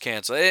game is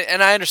canceled.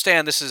 And I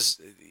understand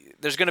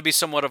there's going to be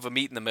somewhat of a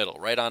meet in the middle,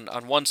 right?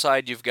 On one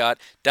side, you've got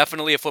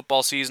definitely a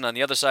football season. On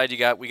the other side,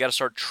 we got to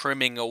start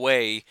trimming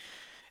away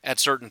at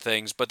certain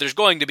things. But there's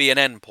going to be an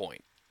end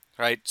point,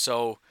 right?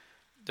 So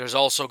there's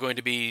also going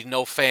to be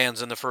no fans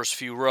in the first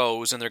few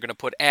rows, and they're going to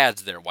put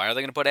ads there. Why are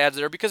they going to put ads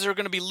there? Because they're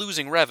going to be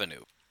losing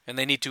revenue, and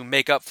they need to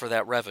make up for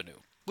that revenue,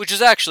 which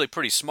is actually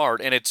pretty smart,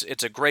 and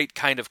it's a great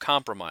kind of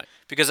compromise.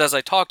 Because as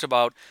I talked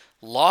about,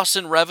 loss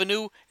in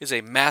revenue is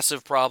a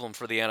massive problem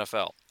for the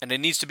NFL, and it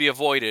needs to be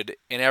avoided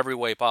in every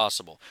way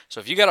possible. So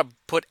if you got to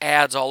put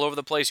ads all over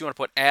the place, you want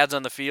to put ads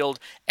on the field,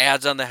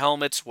 ads on the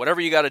helmets, whatever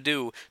you got to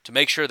do to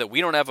make sure that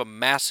we don't have a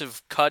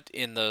massive cut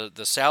in the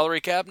salary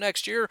cap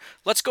next year,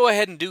 let's go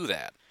ahead and do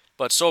that.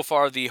 But so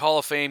far, the Hall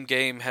of Fame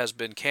game has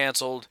been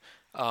canceled.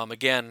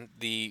 Again,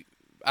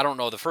 I don't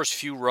know, the first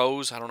few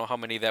rows, I don't know how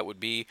many that would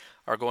be,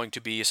 are going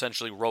to be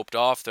essentially roped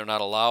off. They're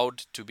not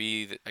allowed to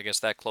be, I guess,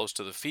 that close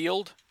to the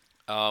field,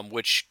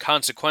 which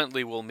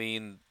consequently will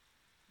mean,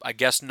 I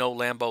guess, no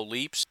Lambeau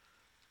leaps,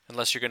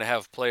 unless you're going to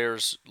have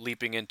players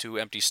leaping into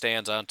empty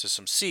stands onto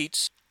some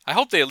seats. I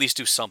hope they at least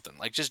do something,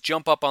 like just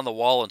jump up on the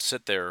wall and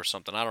sit there or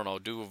something. I don't know,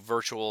 do a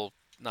virtual,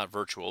 not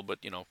virtual, but,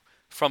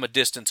 from a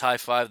distance,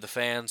 high-five the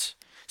fans.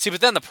 See,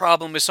 but then the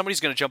problem is somebody's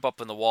going to jump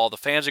up in the wall, the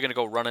fans are going to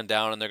go running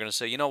down, and they're going to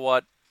say, you know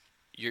what?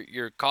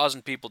 You're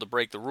causing people to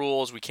break the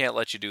rules. We can't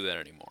let you do that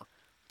anymore.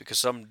 Because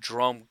some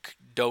drunk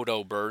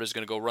dodo bird is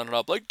going to go running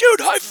up like, dude,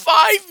 high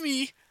five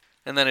me!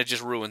 And then it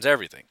just ruins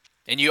everything.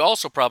 And you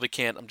also probably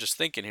can't, I'm just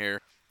thinking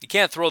here, you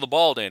can't throw the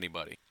ball to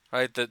anybody.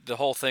 Right? The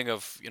whole thing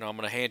of, I'm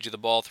going to hand you the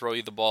ball, throw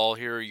you the ball,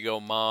 here you go,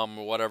 mom,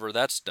 or whatever,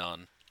 that's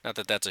done. Not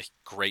that that's a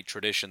great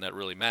tradition that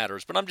really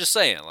matters, but I'm just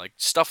saying, like,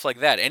 stuff like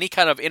that. Any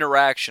kind of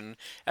interaction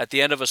at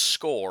the end of a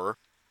score,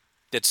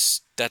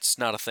 that's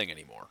not a thing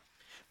anymore.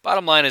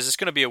 Bottom line is, it's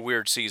going to be a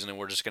weird season, and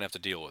we're just going to have to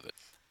deal with it.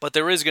 But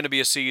there is going to be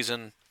a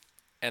season,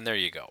 and there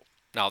you go.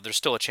 Now, there's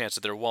still a chance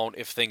that there won't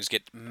if things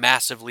get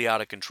massively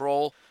out of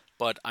control,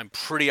 but I'm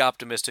pretty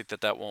optimistic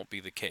that that won't be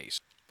the case.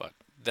 But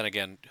then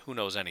again, who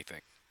knows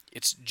anything?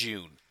 It's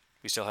June.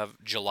 We still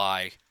have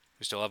July.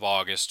 We still have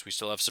August. We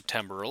still have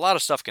September. A lot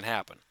of stuff can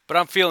happen. But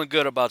I'm feeling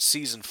good about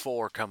Season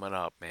 4 coming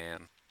up,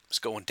 man. It's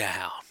going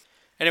down.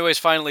 Anyways,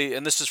 finally,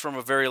 and this is from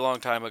a very long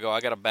time ago,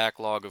 I got a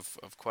backlog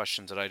of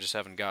questions that I just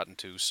haven't gotten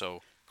to.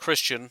 So,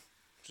 Christian,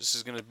 this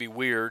is going to be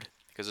weird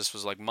because this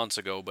was like months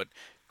ago, but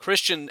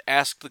Christian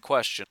asked the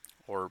question,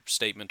 or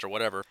statement, or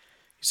whatever.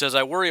 He says,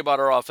 I worry about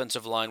our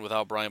offensive line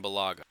without Brian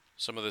Bulaga.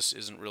 Some of this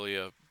isn't really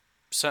a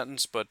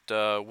sentence, but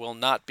will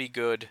not be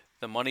good.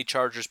 The money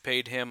Chargers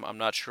paid him, I'm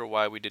not sure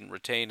why we didn't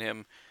retain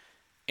him,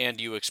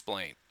 and you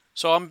explain.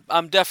 So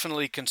I'm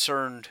definitely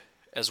concerned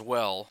as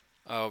well.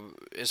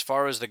 As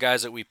far as the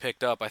guys that we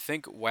picked up, I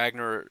think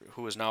Wagner,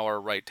 who is now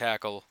our right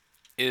tackle,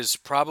 is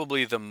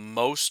probably the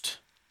most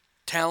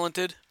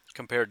talented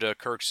compared to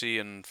Kirksey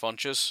and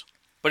Funchess.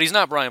 But he's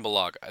not Brian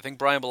Bulaga. I think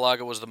Brian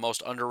Bulaga was the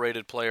most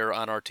underrated player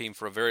on our team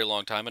for a very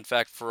long time. In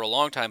fact, for a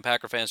long time,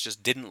 Packer fans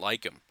just didn't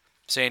like him,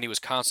 saying he was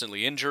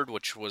constantly injured,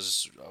 which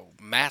was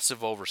a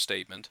massive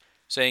overstatement.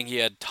 Saying he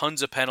had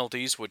tons of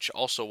penalties, which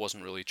also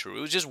wasn't really true. It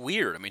was just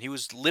weird. I mean, he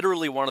was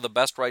literally one of the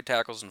best right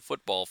tackles in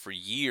football for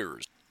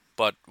years.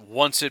 But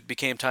once it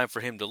became time for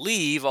him to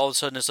leave, all of a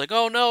sudden it's like,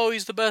 oh no,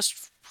 he's the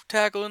best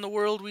tackle in the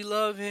world. We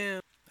love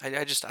him.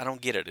 I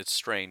don't get it. It's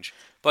strange.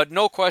 But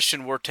no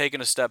question, we're taking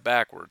a step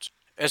backwards.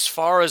 As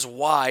far as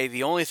why,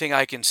 the only thing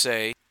I can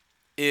say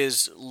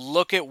is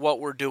look at what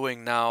we're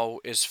doing now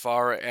as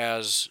far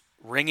as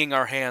wringing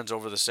our hands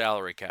over the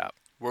salary cap.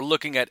 We're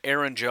looking at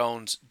Aaron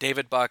Jones,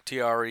 David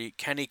Bakhtiari,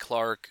 Kenny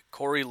Clark,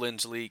 Corey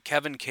Linsley,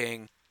 Kevin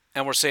King,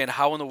 and we're saying,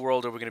 how in the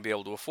world are we going to be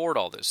able to afford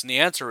all this? And the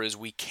answer is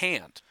we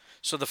can't.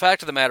 So the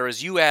fact of the matter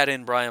is you add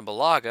in Brian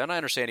Bulaga, and I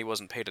understand he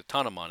wasn't paid a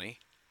ton of money,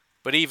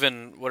 but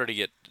even, what did he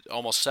get,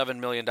 almost $7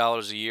 million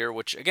a year,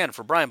 which, again,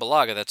 for Brian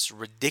Bulaga, that's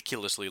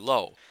ridiculously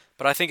low.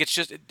 But I think it's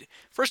just,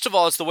 first of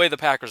all, it's the way the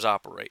Packers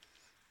operate.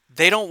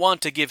 They don't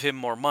want to give him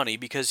more money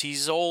because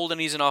he's old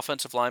and he's an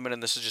offensive lineman,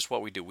 and this is just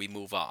what we do. We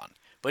move on.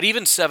 But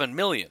even $7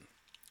 million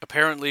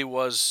apparently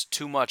was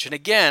too much. And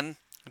again,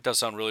 It does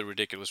sound really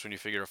ridiculous when you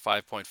figure a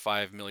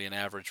 $5.5 million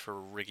average for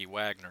Ricky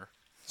Wagner.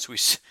 So we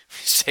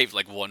saved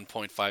like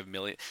 $1.5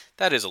 million.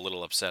 That is a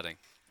little upsetting.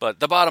 But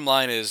the bottom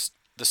line is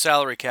the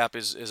salary cap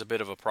is a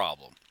bit of a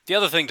problem. The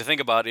other thing to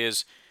think about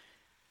is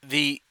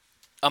the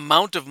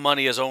amount of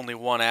money is only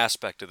one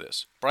aspect of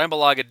this. Brian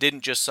Bulaga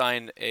didn't just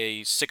sign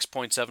a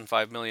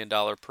 $6.75 million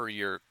per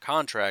year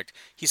contract.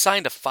 He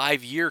signed a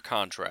 5-year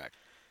contract.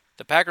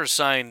 The Packers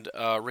signed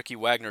Ricky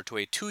Wagner to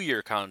a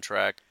 2-year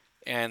contract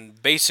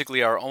and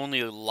basically are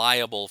only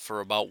liable for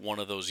about one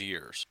of those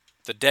years.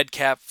 The dead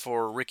cap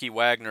for Ricky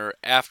Wagner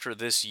after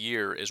this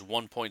year is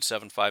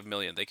 $1.75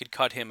 million. They could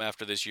cut him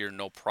after this year,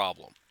 no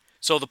problem.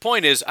 So the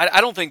point is,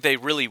 I don't think they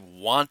really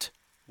want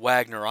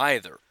Wagner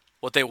either.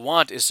 What they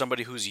want is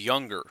somebody who's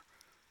younger.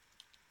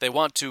 They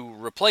want to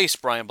replace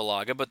Brian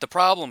Bulaga, but the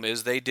problem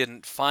is they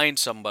didn't find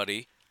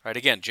somebody. Right?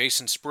 Again,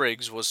 Jason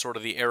Spriggs was sort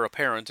of the heir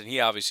apparent, and he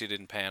obviously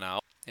didn't pan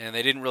out. And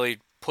they didn't really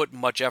put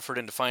much effort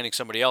into finding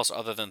somebody else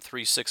other than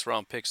 3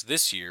 6th-round picks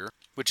this year,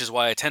 which is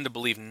why I tend to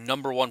believe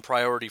number one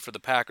priority for the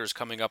Packers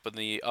coming up in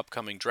the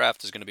upcoming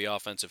draft is going to be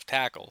offensive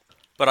tackle.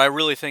 But I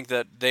really think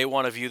that they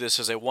want to view this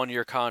as a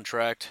 1-year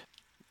contract.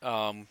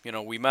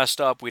 We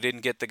messed up. We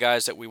didn't get the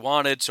guys that we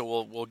wanted,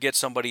 so we'll get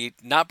somebody,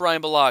 not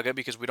Brian Bulaga,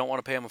 because we don't want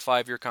to pay him a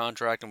 5-year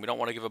contract and we don't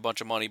want to give a bunch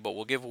of money, but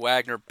we'll give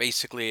Wagner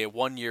basically a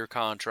 1-year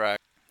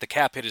contract. The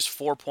cap hit is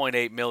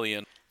 $4.8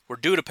 million. We're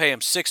due to pay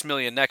him $6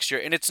 million next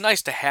year, and it's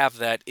nice to have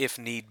that if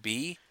need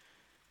be.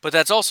 But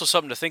that's also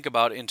something to think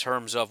about in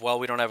terms of, well,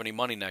 we don't have any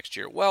money next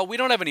year. Well, we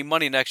don't have any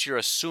money next year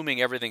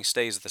assuming everything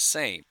stays the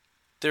same.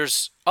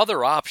 There's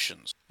other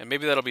options, and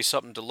maybe that'll be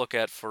something to look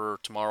at for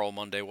tomorrow,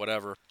 Monday,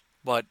 whatever.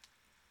 But,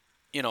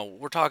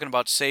 we're talking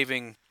about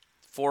saving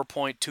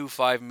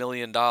 $4.25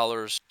 million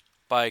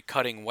by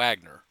cutting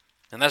Wagner.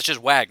 And that's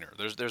just Wagner.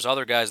 There's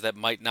other guys that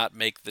might not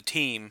make the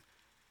team.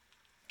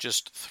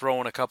 Just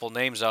throwing a couple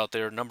names out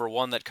there. Number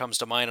one that comes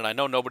to mind, and I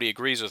know nobody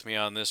agrees with me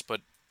on this,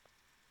 but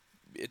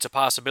it's a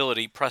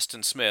possibility,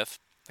 Preston Smith.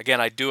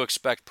 Again, I do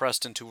expect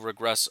Preston to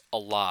regress a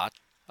lot.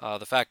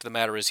 The fact of the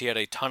matter is he had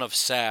a ton of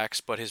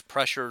sacks, but his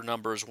pressure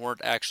numbers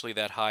weren't actually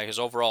that high. His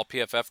overall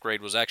PFF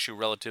grade was actually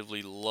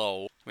relatively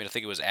low. I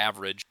think it was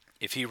average.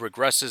 If he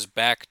regresses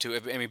back to,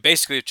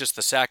 basically it's just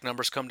the sack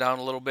numbers come down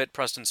a little bit,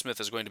 Preston Smith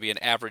is going to be an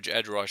average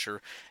edge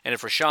rusher. And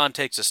if Rashawn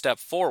takes a step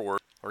forward,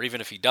 or even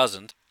if he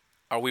doesn't,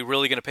 are we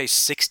really going to pay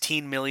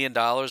 $16 million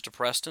to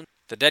Preston?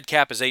 The dead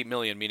cap is $8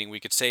 million, meaning we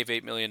could save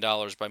 $8 million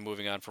by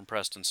moving on from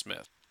Preston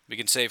Smith. We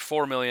can save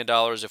 $4 million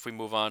if we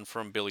move on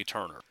from Billy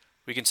Turner.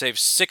 We can save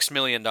 $6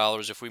 million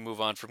if we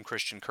move on from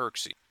Christian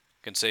Kirksey.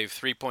 We can save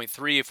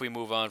 $3.3 if we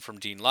move on from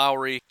Dean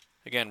Lowry.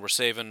 Again, we're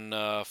saving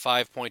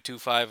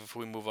 $5.25 if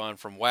we move on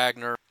from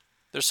Wagner.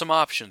 There's some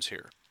options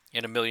here.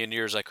 In a million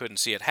years, I couldn't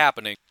see it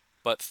happening,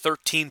 but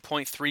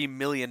 $13.3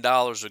 million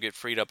will get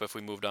freed up if we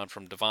moved on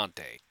from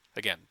Devontae.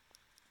 Again,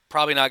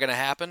 probably not going to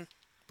happen,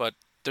 but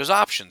there's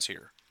options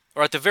here.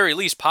 Or at the very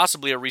least,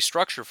 possibly a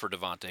restructure for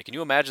Devontae. Can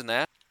you imagine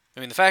that?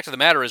 The fact of the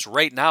matter is,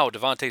 right now,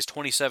 Devontae's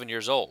 27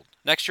 years old.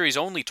 Next year, he's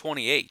only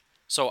 28.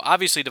 So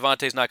obviously,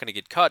 Devontae's not going to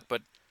get cut,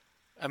 but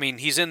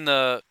he's in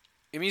the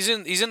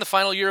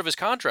final year of his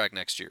contract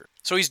next year.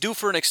 So he's due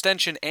for an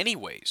extension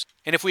anyways.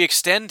 And if we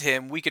extend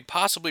him, we could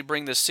possibly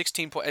bring this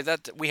 16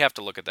 we have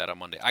to look at that on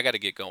Monday. I got to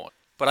get going.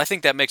 But I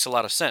think that makes a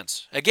lot of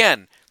sense.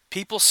 Again,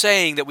 people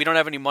saying that we don't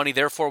have any money,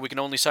 therefore we can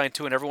only sign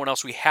 2 and everyone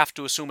else we have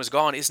to assume is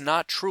gone is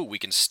not true. We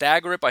can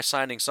stagger it by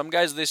signing some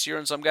guys this year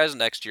and some guys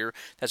next year.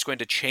 That's going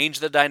to change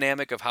the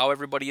dynamic of how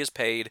everybody is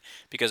paid,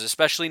 because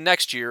especially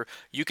next year,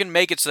 you can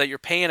make it so that you're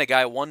paying a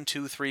guy $1,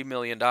 $2, $3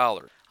 million.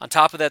 On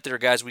top of that, there are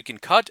guys we can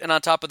cut, and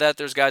on top of that,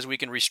 there's guys we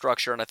can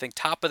restructure, and I think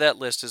top of that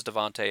list is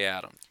Devontae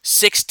Adams.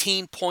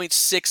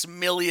 $16.6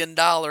 million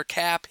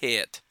cap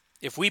hit.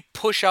 If we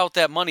push out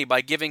that money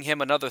by giving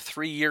him another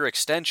 3-year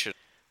extension,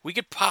 we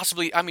could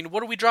possibly,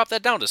 what do we drop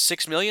that down to?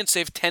 $6 million,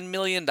 save $10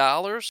 million?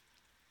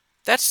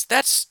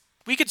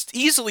 We could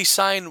easily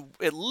sign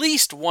at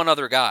least one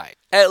other guy.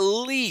 At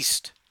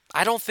least.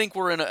 I don't think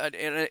we're in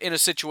a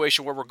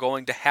situation where we're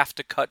going to have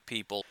to cut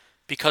people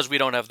because we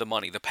don't have the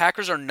money. The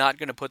Packers are not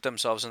going to put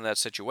themselves in that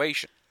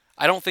situation.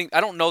 I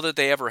don't know that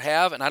they ever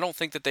have, and I don't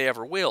think that they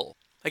ever will.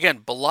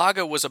 Again,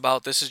 Bulaga was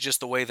about this is just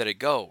the way that it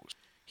goes.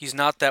 He's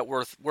not that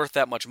worth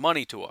that much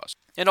money to us.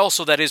 And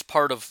also that is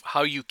part of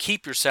how you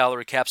keep your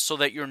salary caps so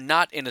that you're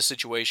not in a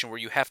situation where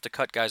you have to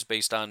cut guys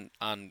based on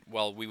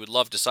we would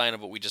love to sign them,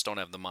 but we just don't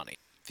have the money.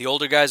 The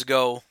older guys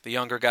go, the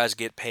younger guys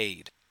get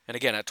paid. And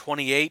again, at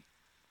 28,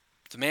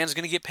 the man's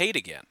going to get paid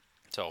again.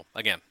 So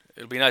again,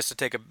 it'll be nice to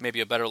take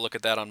maybe a better look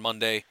at that on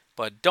Monday,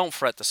 but don't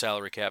fret the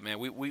salary cap, man.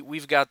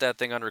 We've got that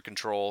thing under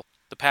control.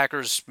 The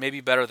Packers,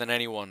 maybe better than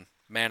anyone,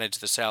 manage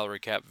the salary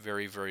cap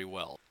very, very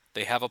well.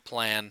 They have a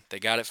plan. They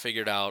got it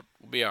figured out.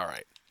 We'll be all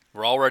right.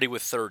 We're already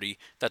with 30.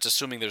 That's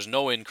assuming there's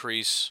no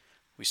increase.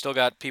 We still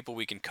got people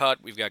we can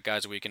cut. We've got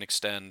guys we can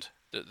extend.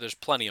 There's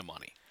plenty of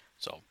money.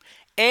 So,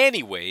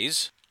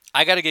 anyways,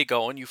 I got to get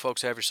going. You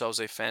folks have yourselves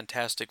a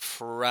fantastic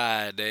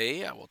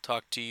Friday. I will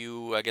talk to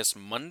you, I guess,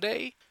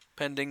 Monday,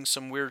 pending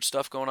some weird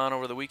stuff going on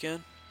over the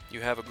weekend.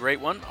 You have a great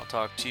one. I'll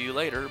talk to you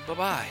later.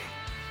 Bye-bye.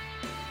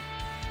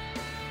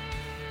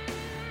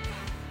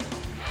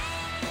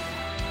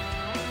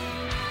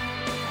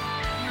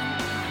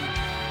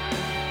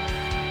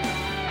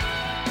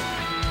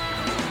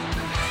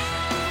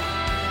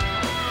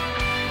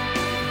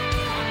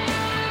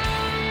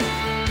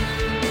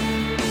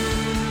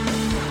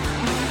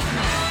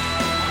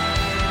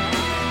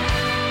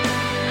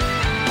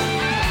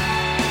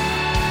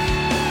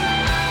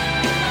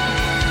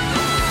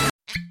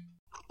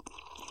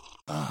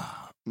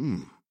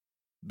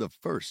 The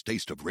first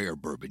taste of rare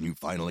bourbon you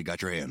finally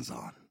got your hands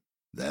on.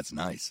 That's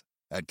nice.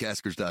 At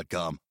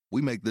Caskers.com,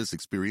 we make this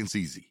experience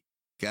easy.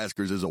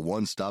 Caskers is a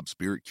one-stop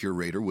spirit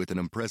curator with an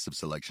impressive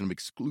selection of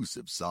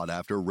exclusive,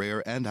 sought-after,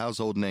 rare, and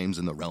household names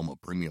in the realm of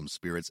premium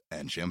spirits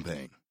and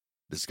champagne.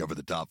 Discover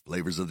the top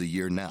flavors of the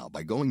year now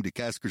by going to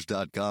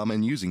Caskers.com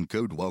and using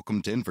code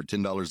WELCOME10 for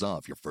 $10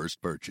 off your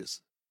first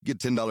purchase. Get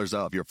 $10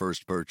 off your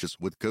first purchase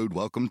with code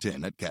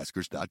WELCOME10 at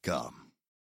Caskers.com.